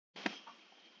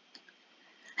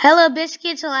Hello,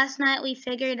 Biscuit. So last night we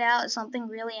figured out something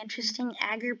really interesting.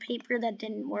 Agar paper that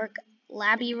didn't work.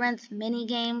 Labyrinth mini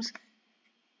games.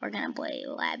 We're gonna play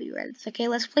Labyrinth. Okay,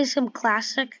 let's play some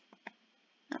classic.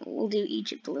 We'll do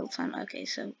Egypt a little time. Okay,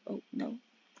 so oh no.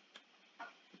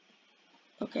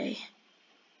 Okay.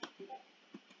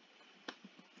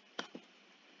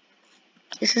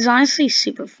 This is honestly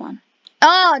super fun.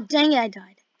 Oh dang it, I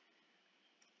died.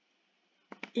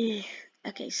 Ugh.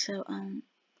 Okay, so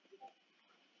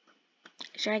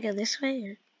should I go this way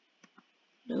or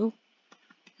no?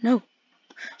 No.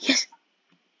 Yes!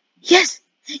 Yes!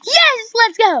 Yes!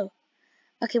 Let's go!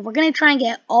 Okay, we're gonna try and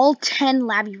get all 10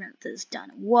 labyrinths done.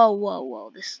 Whoa, whoa,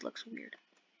 whoa. This looks weird.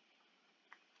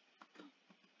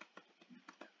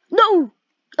 No!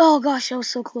 Oh gosh, I was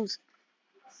so close.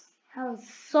 I was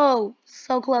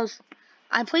so close.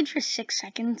 I played for 6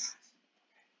 seconds.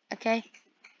 Okay?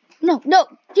 No, no!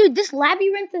 Dude, this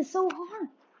labyrinth is so hard.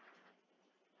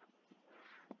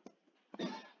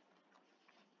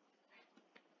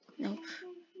 No.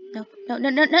 No, no, no,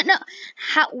 no, no, no.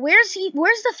 Where's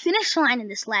the finish line in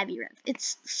this labyrinth?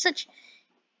 It's such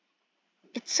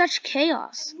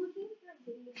chaos.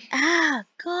 Ah,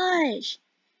 gosh.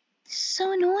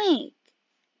 So annoying.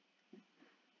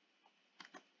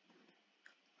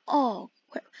 Oh,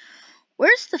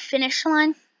 where's the finish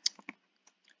line?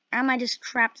 Or am I just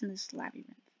trapped in this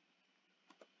labyrinth?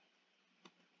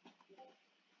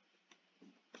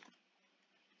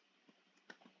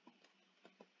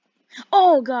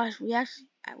 Oh gosh, I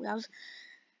was.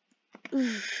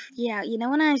 Oof, yeah, you know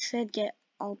when I said get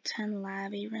all 10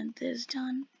 labyrinths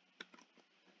done?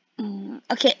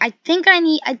 Okay, I think I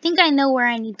know where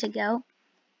I need to go.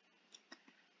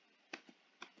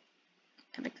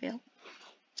 Epic fail.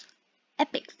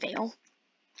 Epic fail.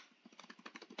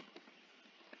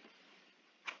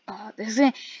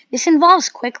 This involves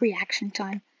quick reaction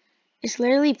time. It's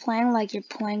literally playing like you're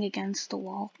playing against the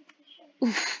wall.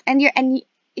 Oof.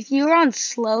 If you were on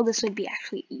slow, this would be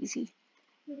actually easy.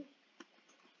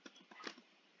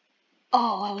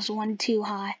 Oh, I was one too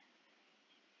high.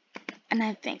 And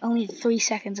I think only 3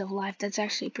 seconds of life. That's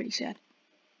actually pretty sad.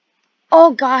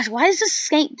 Oh gosh, why is this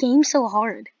game so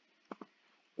hard?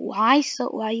 Why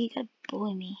you gotta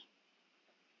bully me?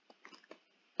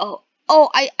 Oh,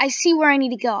 I see where I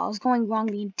need to go. I was going wrong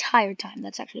the entire time.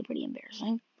 That's actually pretty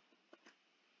embarrassing.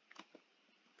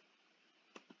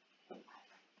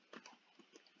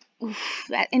 Oof,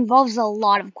 that involves a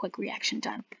lot of quick reaction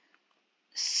time.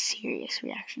 Serious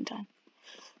reaction time.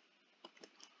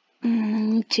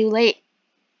 Too late.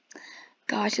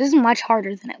 Gosh, this is much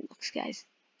harder than it looks, guys.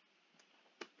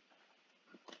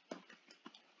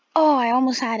 Oh, I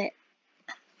almost had it.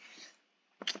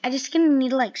 I just gonna need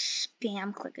to like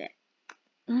spam click it.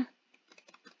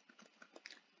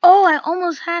 Oh, I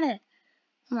almost had it.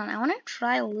 Hold on, I want to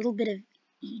try a little bit of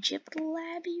Egypt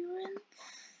Labyrinth.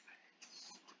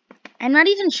 I'm not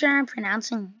even sure I'm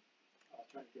pronouncing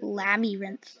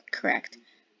Labyrinth correct.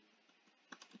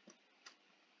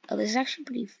 Oh, this is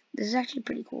actually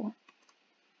pretty cool.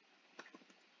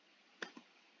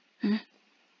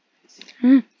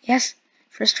 Yes,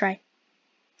 first try.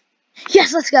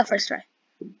 Yes, let's go first try.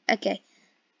 Okay,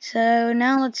 so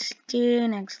now let's do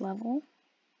next level.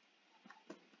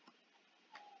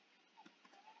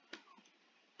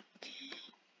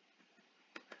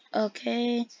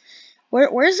 Okay,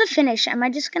 where's the finish? Am I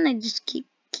just gonna keep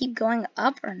going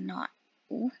up or not?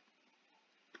 Ooh.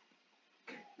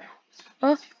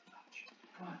 Oh,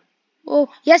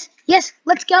 yes,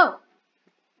 let's go.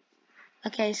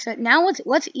 Okay, so now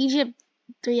what's Egypt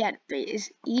 3 out of 3?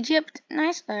 Is Egypt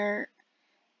nice or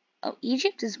oh,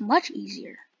 Egypt is much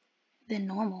easier than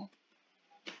normal.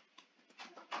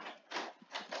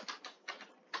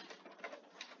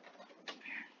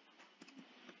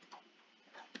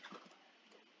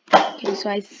 Okay, so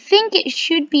I think it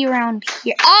should be around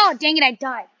here. Oh, dang it, I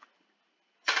died.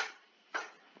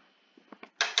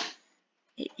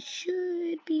 It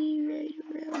should be right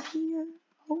around here,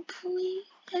 hopefully.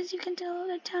 As you can tell,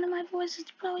 the tone of my voice is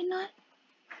probably not.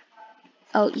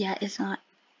 Oh, yeah, it's not.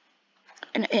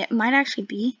 And it might actually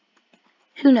be.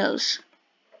 Who knows?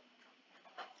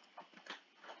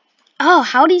 Oh,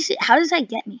 how does that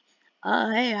get me? Oh,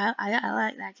 hey, I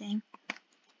like that game.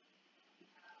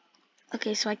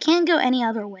 Okay, so I can't go any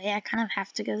other way. I kind of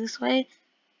have to go this way.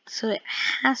 So it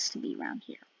has to be around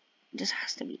here. It just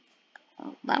has to be.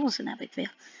 Oh, that was an epic fail.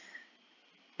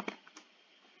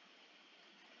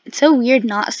 It's so weird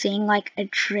not seeing like a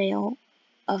trail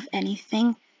of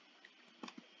anything.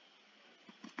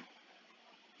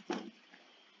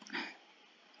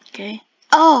 Okay.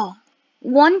 Oh,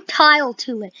 one tile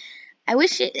too late. I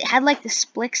wish it had like the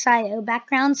Splix.io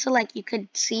background, so like you could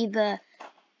see the,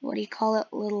 what do you call it,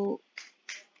 little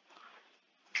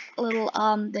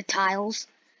the tiles.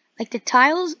 Like the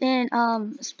tiles in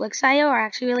Splix.io are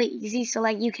actually really easy, so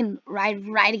like you can ride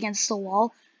right against the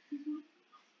wall.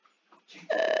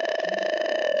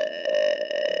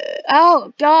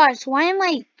 Oh gosh, why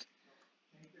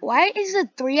is a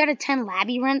 3 out of 10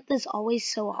 Labyrinth is always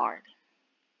so hard?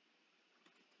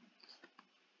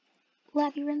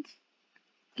 Labyrinth?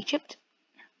 Egypt?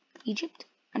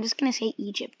 I'm just gonna say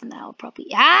Egypt, and that'll probably,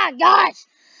 gosh!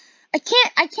 I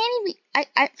can't even,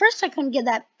 at first I couldn't get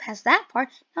that past that part,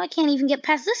 now I can't even get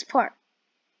past this part.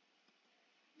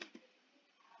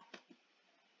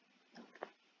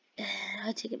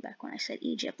 I take it back when I said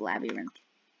Egypt. Labyrinth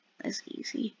is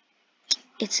easy.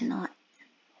 It's not.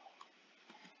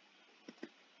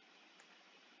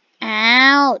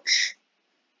 Ouch!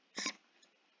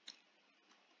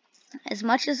 As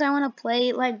much as I want to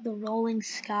play like the rolling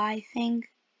sky thing,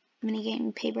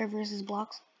 minigame paper versus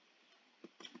blocks.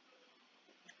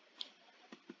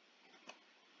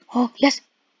 Oh, yes!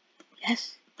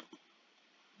 Yes!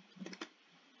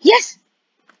 Yes!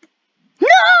 No!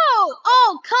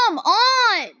 Oh, come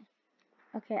on!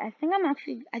 Okay, I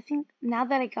think now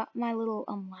that I got my little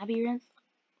labyrinth,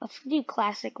 let's do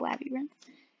classic labyrinth.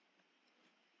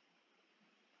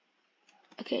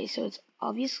 Okay, so it's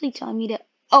obviously telling me to,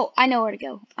 oh, I know where to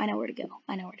go. I know where to go.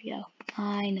 I know where to go.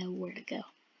 I know where to go.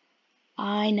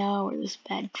 I know where this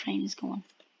bad train is going.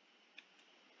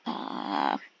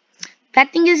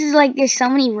 Bad thing is like there's so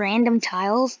many random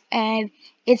tiles and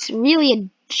it's really a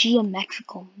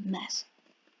geometrical mess.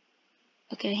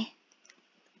 Okay.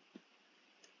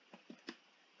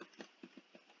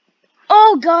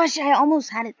 Oh gosh, I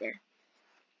almost had it there.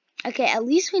 Okay, at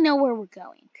least we know where we're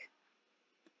going.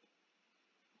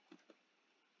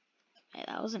 Okay,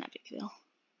 that was an epic fail.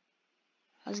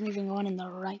 I wasn't even going in the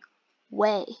right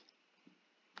way.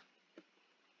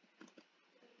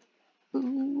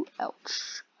 Ooh,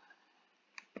 ouch.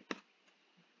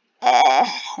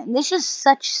 This is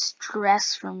such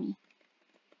stress for me.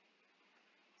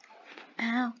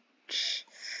 Ouch.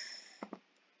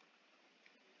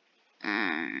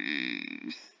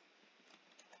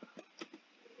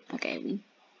 Okay, we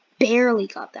barely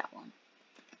got that one.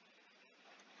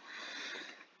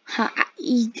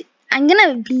 I'm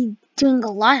gonna be doing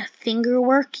a lot of finger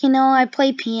work, you know. I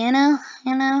play piano,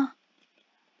 you know.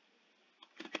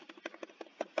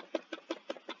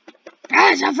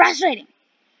 It's so frustrating.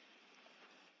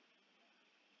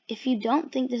 If you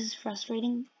don't think this is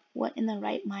frustrating, what in the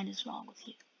right mind is wrong with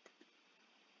you?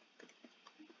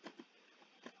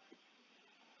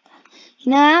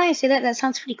 You know, now I say that, that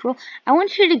sounds pretty cool. I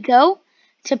want you to go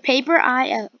to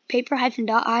paper-io.com.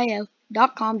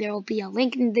 There will be a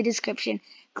link in the description.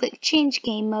 Click change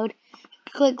game mode.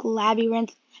 Click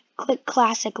labyrinth. Click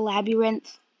classic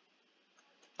labyrinth.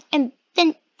 And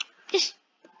then just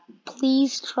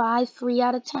please try 3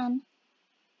 out of 10.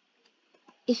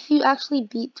 If you actually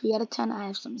beat 3 out of 10, I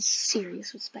have some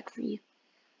serious respect for you.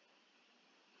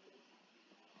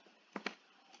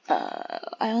 I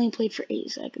only played for 8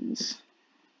 seconds.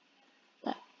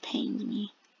 That pains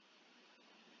me.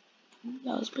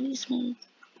 That was pretty smooth.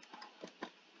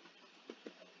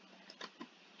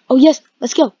 Oh yes,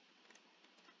 let's go.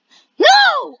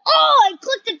 No! Oh, I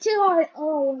clicked it too hard.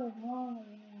 Oh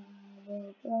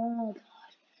god.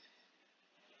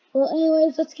 Well,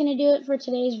 anyways, that's gonna do it for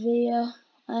today's video.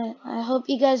 I hope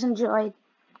you guys enjoyed.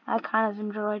 I kind of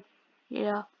enjoyed.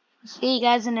 Yeah. See you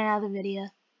guys in another video.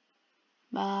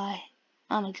 Bye.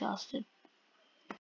 I'm exhausted.